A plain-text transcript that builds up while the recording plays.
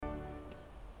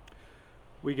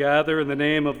We gather in the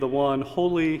name of the one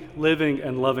holy, living,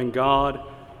 and loving God,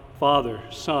 Father,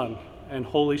 Son, and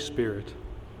Holy Spirit.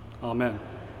 Amen.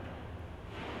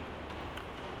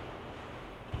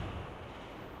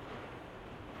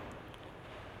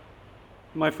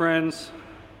 My friends,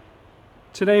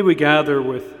 today we gather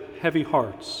with heavy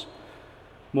hearts,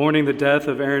 mourning the death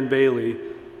of Aaron Bailey,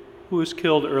 who was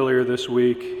killed earlier this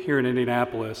week here in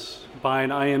Indianapolis by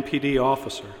an IMPD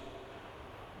officer.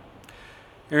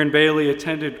 Aaron Bailey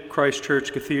attended Christ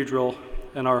Church Cathedral,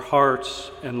 and our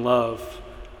hearts and love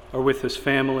are with his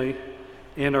family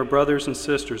and our brothers and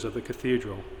sisters of the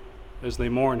cathedral as they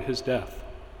mourn his death.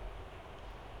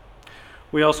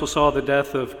 We also saw the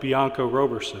death of Bianca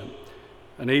Roberson,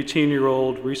 an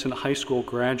 18-year-old recent high school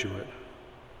graduate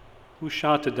who was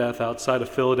shot to death outside of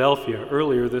Philadelphia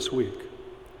earlier this week.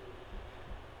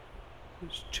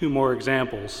 There's two more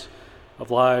examples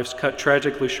of lives cut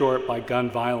tragically short by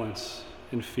gun violence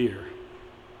and fear.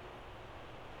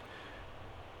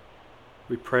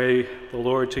 We pray the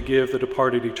Lord to give the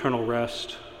departed eternal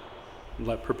rest and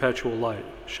let perpetual light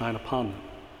shine upon them.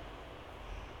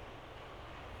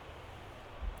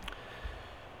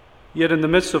 Yet in the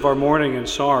midst of our mourning and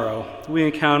sorrow, we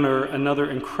encounter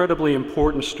another incredibly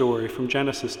important story from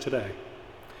Genesis today.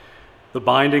 The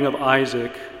binding of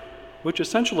Isaac, which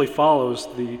essentially follows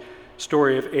the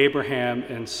story of Abraham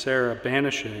and Sarah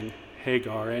banishing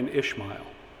Hagar and Ishmael.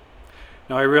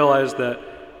 Now I realize that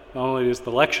not only does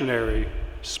the lectionary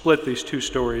split these two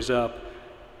stories up,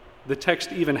 the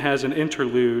text even has an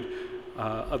interlude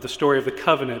of the story of the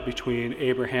covenant between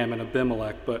Abraham and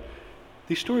Abimelech, but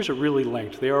these stories are really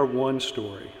linked. They are one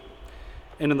story.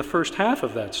 And in the first half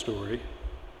of that story,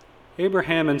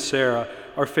 Abraham and Sarah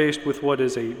are faced with what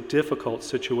is a difficult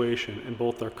situation in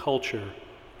both their culture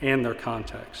and their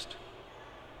context.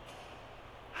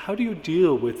 How do you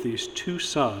deal with these two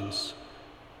sons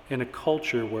in a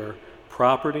culture where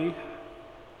property,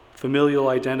 familial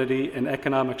identity, and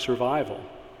economic survival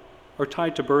are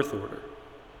tied to birth order?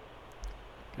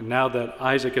 And now that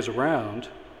Isaac is around,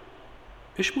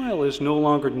 Ishmael is no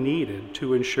longer needed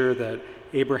to ensure that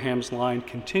Abraham's line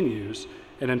continues,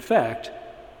 and in fact,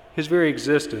 his very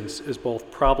existence is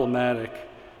both problematic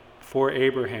for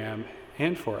Abraham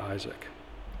and for Isaac.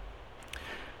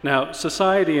 Now,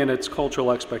 society and its cultural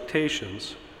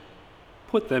expectations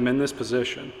put them in this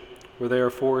position where they are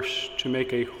forced to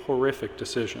make a horrific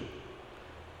decision.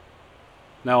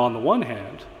 Now, on the one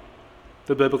hand,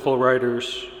 the biblical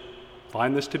writers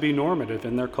find this to be normative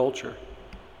in their culture,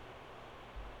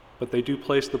 but they do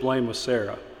place the blame with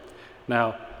Sarah.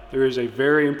 Now, there is a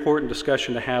very important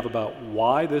discussion to have about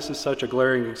why this is such a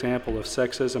glaring example of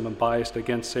sexism and bias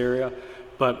against Sarah,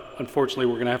 but unfortunately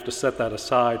we're going to have to set that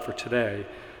aside for today.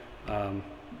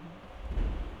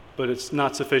 But it's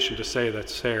not sufficient to say that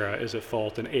Sarah is at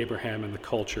fault and Abraham and the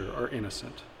culture are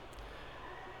innocent.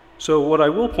 So what I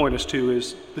will point us to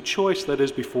is the choice that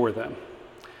is before them.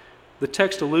 The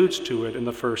text alludes to it in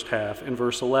the first half in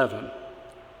verse 11.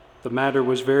 The matter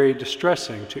was very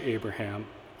distressing to Abraham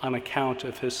on account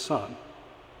of his son.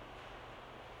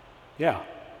 Yeah,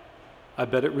 I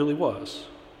bet it really was.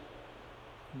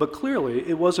 But clearly,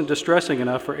 it wasn't distressing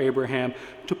enough for Abraham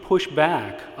to push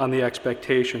back on the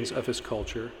expectations of his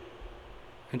culture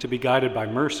and to be guided by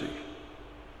mercy.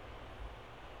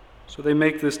 So they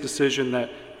make this decision that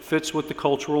fits with the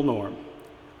cultural norm.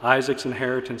 Isaac's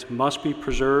inheritance must be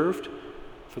preserved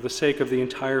for the sake of the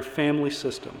entire family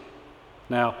system.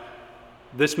 Now,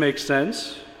 this makes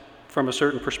sense from a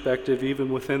certain perspective,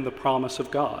 even within the promise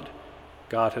of God.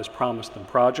 God has promised them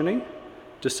progeny,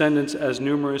 descendants as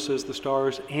numerous as the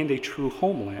stars, and a true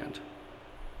homeland.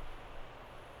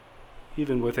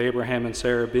 Even with Abraham and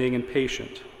Sarah being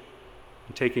impatient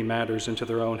and taking matters into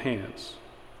their own hands.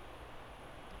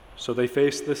 So they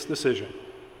face this decision.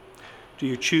 Do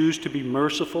you choose to be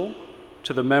merciful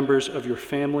to the members of your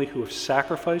family who have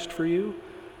sacrificed for you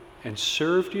and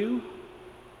served you?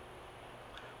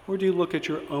 Or do you look at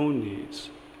your own needs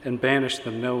and banish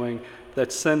them, knowing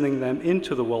that sending them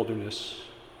into the wilderness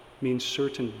means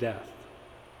certain death?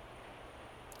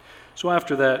 So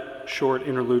after that short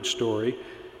interlude story,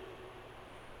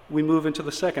 we move into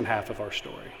the second half of our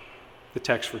story, the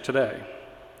text for today.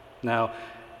 Now,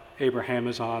 Abraham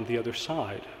is on the other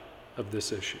side of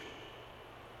this issue.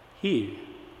 He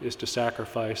is to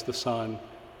sacrifice the son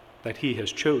that he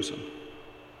has chosen.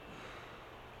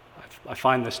 I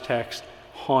find this text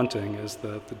haunting as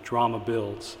the drama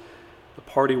builds. The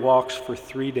party walks for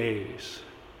 3 days.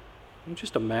 And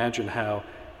just imagine how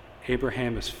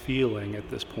Abraham is feeling at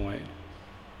this point,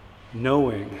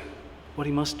 knowing what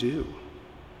he must do.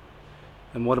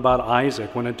 And what about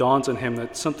Isaac when it dawns on him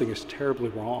that something is terribly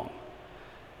wrong?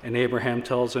 And Abraham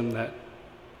tells him that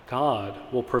God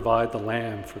will provide the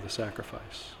lamb for the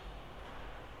sacrifice.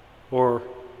 Or,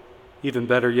 even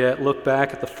better yet, look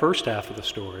back at the first half of the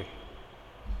story.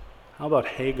 How about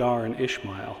Hagar and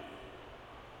Ishmael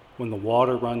when the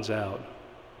water runs out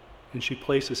and she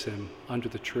places him under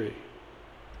the tree?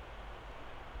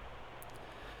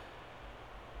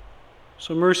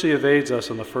 So mercy evades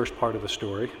us in the first part of the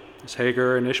story, as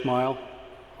Hagar and Ishmael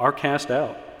are cast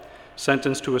out,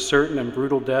 sentenced to a certain and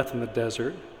brutal death in the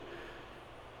desert.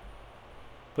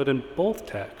 But in both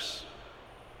texts,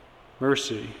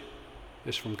 mercy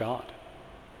is from God.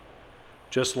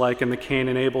 Just like in the Cain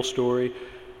and Abel story,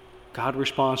 God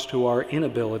responds to our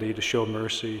inability to show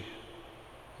mercy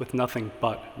with nothing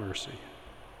but mercy.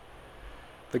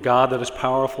 The God that is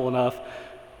powerful enough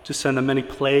to send the many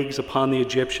plagues upon the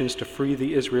Egyptians to free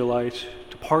the Israelites,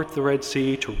 to part the Red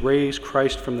Sea, to raise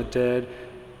Christ from the dead,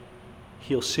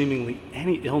 heal seemingly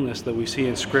any illness that we see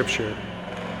in Scripture,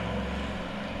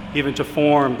 even to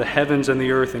form the heavens and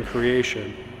the earth in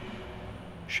creation,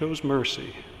 shows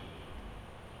mercy.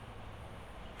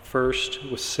 First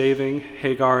with saving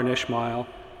Hagar and Ishmael,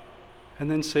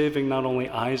 and then saving not only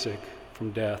Isaac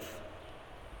from death,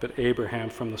 but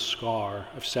Abraham from the scar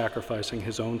of sacrificing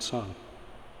his own son.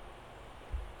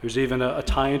 There's even a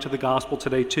tie into the gospel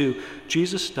today too.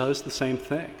 Jesus does the same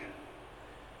thing.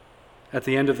 At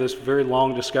the end of this very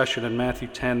long discussion in Matthew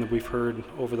 10 that we've heard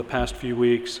over the past few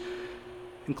weeks,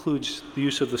 includes the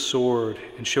use of the sword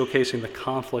in showcasing the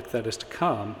conflict that is to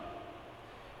come.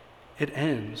 It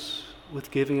ends with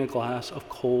giving a glass of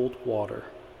cold water.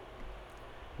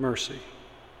 Mercy.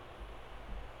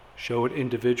 Show it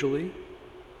individually,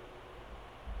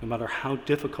 no matter how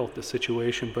difficult the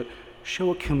situation, but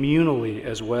show it communally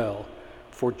as well,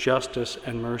 for justice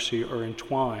and mercy are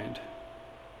entwined,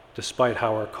 despite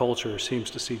how our culture seems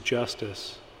to see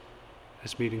justice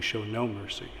as meaning show no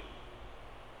mercy.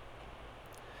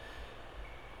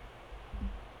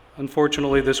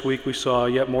 Unfortunately, this week we saw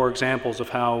yet more examples of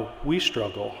how we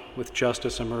struggle with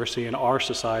justice and mercy in our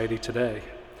society today.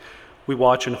 We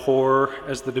watch in horror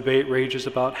as the debate rages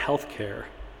about health care,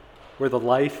 where the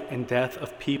life and death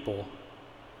of people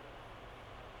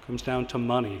comes down to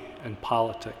money and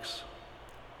politics,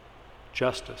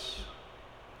 justice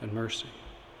and mercy.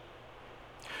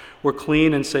 Where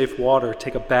clean and safe water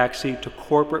take a backseat to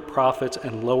corporate profits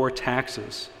and lower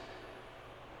taxes,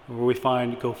 where we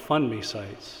find GoFundMe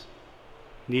sites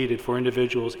needed for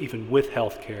individuals, even with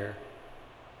health care,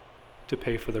 to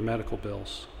pay for their medical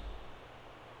bills.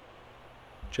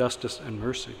 Justice and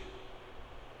mercy.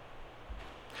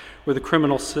 Where the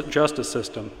criminal justice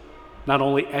system not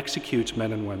only executes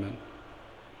men and women,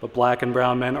 but black and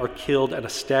brown men are killed at a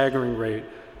staggering rate,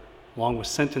 along with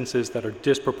sentences that are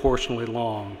disproportionately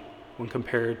long when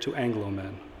compared to Anglo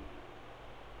men.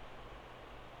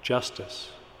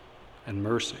 Justice and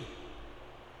mercy.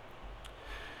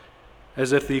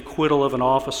 As if the acquittal of an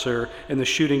officer in the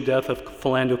shooting death of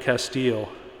Philando Castile,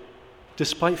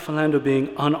 despite Philando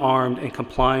being unarmed and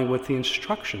complying with the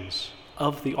instructions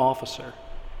of the officer.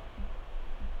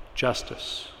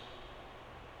 Justice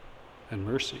and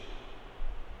mercy.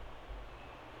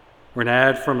 Where an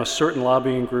ad from a certain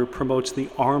lobbying group promotes the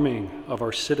arming of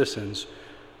our citizens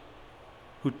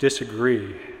who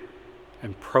disagree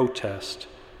and protest,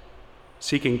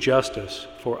 seeking justice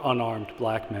for unarmed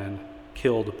black men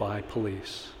killed by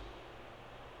police.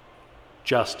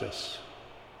 Justice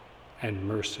and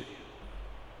mercy.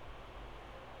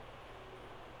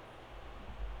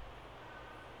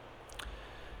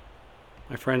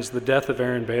 My friends, the death of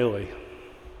Aaron Bailey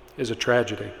is a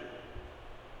tragedy.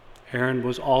 Aaron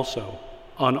was also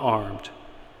unarmed.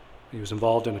 He was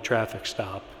involved in a traffic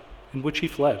stop in which he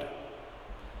fled.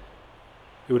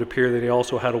 It would appear that he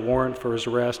also had a warrant for his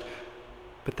arrest,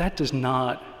 but that does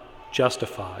not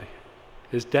justify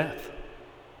his death.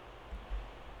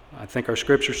 I think our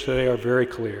scriptures today are very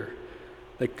clear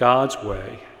that God's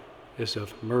way is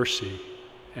of mercy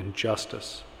and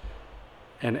justice.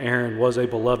 And Aaron was a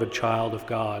beloved child of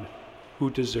God who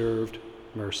deserved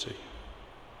mercy.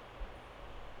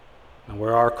 And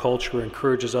where our culture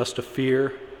encourages us to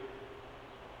fear,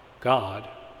 God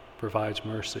provides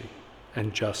mercy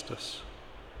and justice.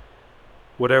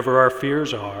 Whatever our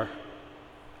fears are,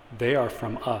 they are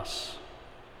from us,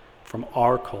 from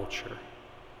our culture,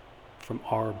 from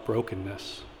our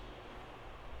brokenness.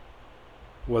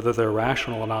 Whether they're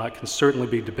rational or not can certainly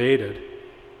be debated,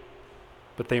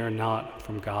 but they are not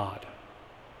from God.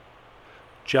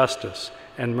 Justice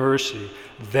and mercy,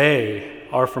 they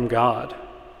are from God.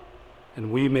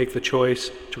 And we make the choice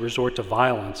to resort to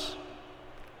violence.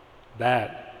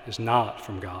 That is not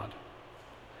from God.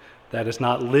 That is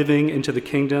not living into the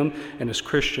kingdom, and as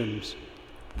Christians,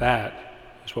 that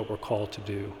is what we're called to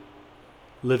do,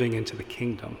 living into the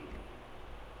kingdom.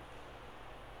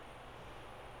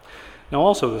 Now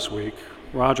also this week,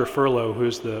 Roger Furlow,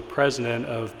 who's the president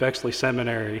of Bexley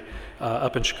Seminary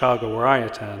up in Chicago where I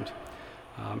attend,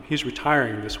 he's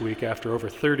retiring this week after over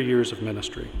 30 years of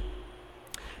ministry.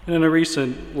 And in a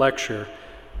recent lecture,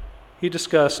 he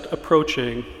discussed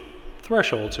approaching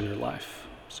thresholds in your life,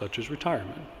 such as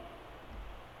retirement.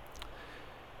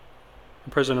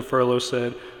 And President Furlow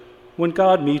said, when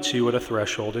God meets you at a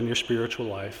threshold in your spiritual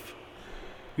life,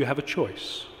 you have a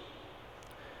choice.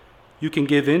 You can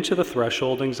give in to the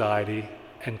threshold anxiety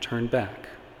and turn back,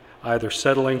 either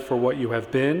settling for what you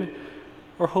have been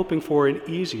or hoping for an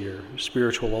easier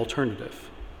spiritual alternative.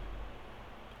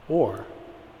 Or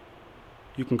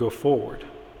you can go forward,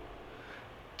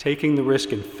 taking the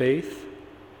risk in faith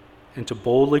and to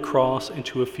boldly cross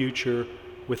into a future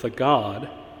with a God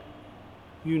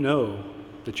you know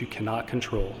that you cannot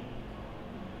control.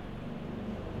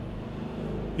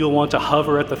 You'll want to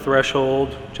hover at the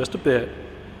threshold just a bit,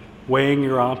 weighing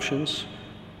your options,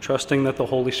 trusting that the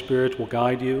Holy Spirit will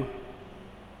guide you.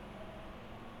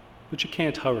 But you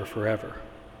can't hover forever,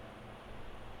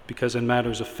 because in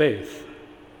matters of faith,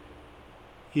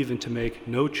 even to make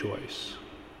no choice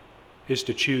is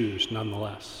to choose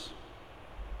nonetheless.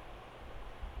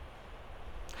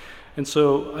 And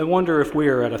so I wonder if we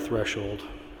are at a threshold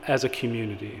as a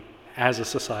community, as a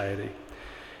society.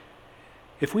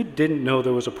 If we didn't know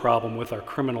there was a problem with our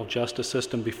criminal justice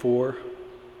system before,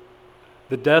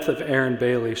 the death of Aaron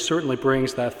Bailey certainly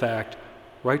brings that fact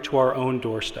right to our own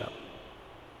doorstep.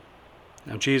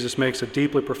 Now, Jesus makes a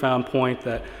deeply profound point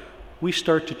that we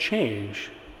start to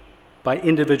change by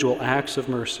individual acts of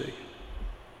mercy,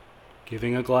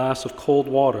 giving a glass of cold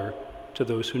water to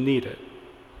those who need it.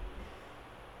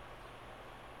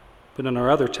 But in our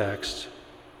other text,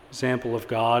 example of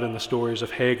God in the stories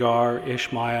of Hagar,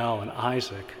 Ishmael, and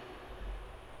Isaac,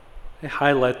 they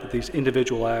highlight that these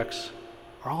individual acts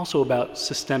are also about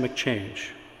systemic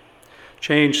change.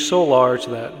 Change so large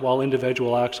that while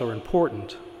individual acts are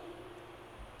important,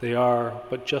 they are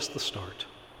but just the start.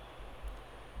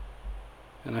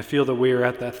 And I feel that we are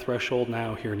at that threshold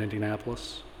now here in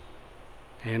Indianapolis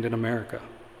and in America.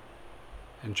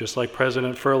 And just like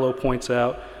President Furlow points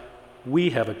out,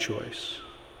 we have a choice,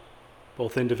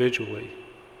 both individually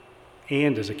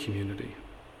and as a community.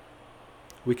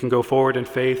 We can go forward in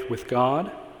faith with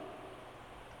God.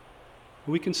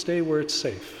 We can stay where it's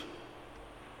safe.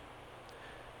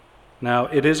 Now,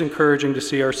 it is encouraging to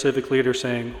see our civic leader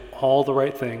saying all the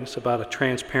right things about a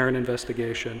transparent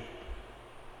investigation,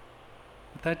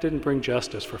 but that didn't bring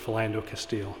justice for Philando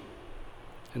Castile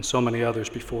and so many others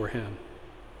before him.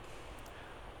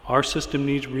 Our system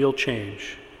needs real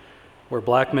change, where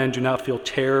black men do not feel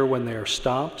terror when they are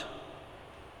stopped,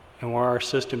 and where our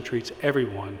system treats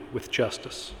everyone with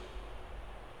justice.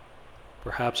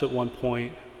 Perhaps at one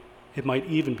point, it might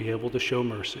even be able to show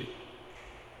mercy.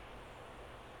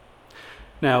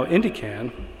 Now,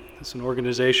 IndyCan is an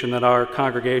organization that our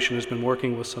congregation has been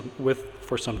working with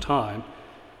for some time,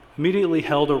 immediately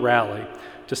held a rally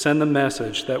to send the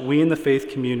message that we in the faith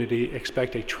community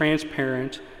expect a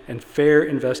transparent and fair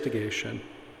investigation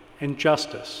and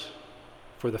justice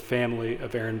for the family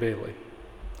of Aaron Bailey.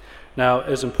 Now,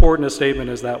 as important a statement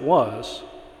as that was,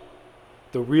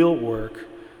 the real work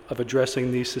of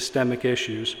addressing these systemic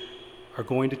issues are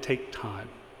going to take time,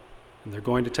 and they're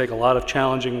going to take a lot of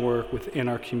challenging work within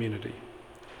our community.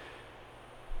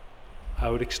 I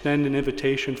would extend an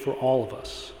invitation for all of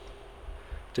us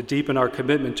to deepen our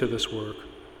commitment to this work,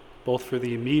 both for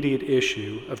the immediate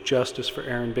issue of justice for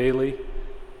Aaron Bailey,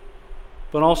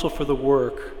 but also for the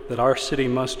work that our city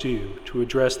must do to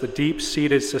address the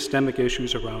deep-seated systemic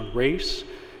issues around race,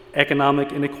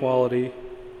 economic inequality,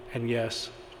 and yes,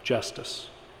 justice.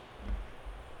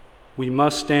 We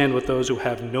must stand with those who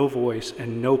have no voice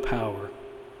and no power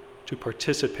to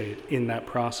participate in that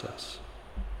process.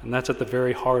 And that's at the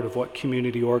very heart of what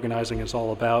community organizing is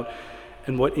all about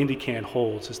and what IndyCan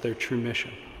holds as their true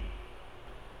mission.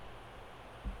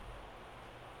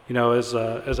 You know, as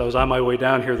I was on my way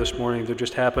down here this morning, there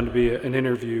just happened to be an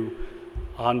interview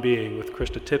on Being with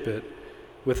Krista Tippett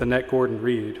with Annette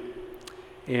Gordon-Reed.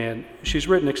 And she's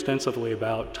written extensively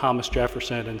about Thomas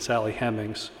Jefferson and Sally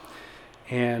Hemings.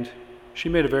 And she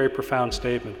made a very profound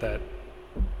statement that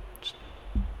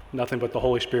nothing but the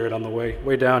Holy Spirit on the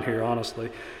way down here, honestly.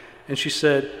 And she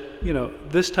said, you know,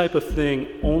 this type of thing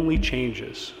only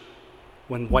changes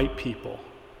when white people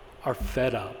are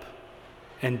fed up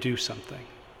and do something.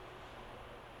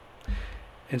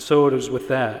 And so it is with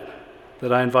that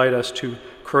that I invite us to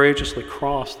courageously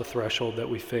cross the threshold that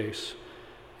we face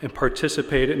and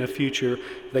participate in a future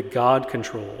that God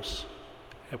controls,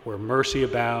 where mercy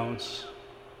abounds,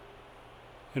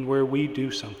 and where we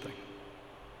do something.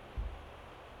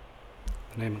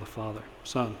 In the name of the Father,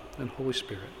 Son, and Holy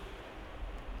Spirit.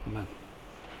 Amen.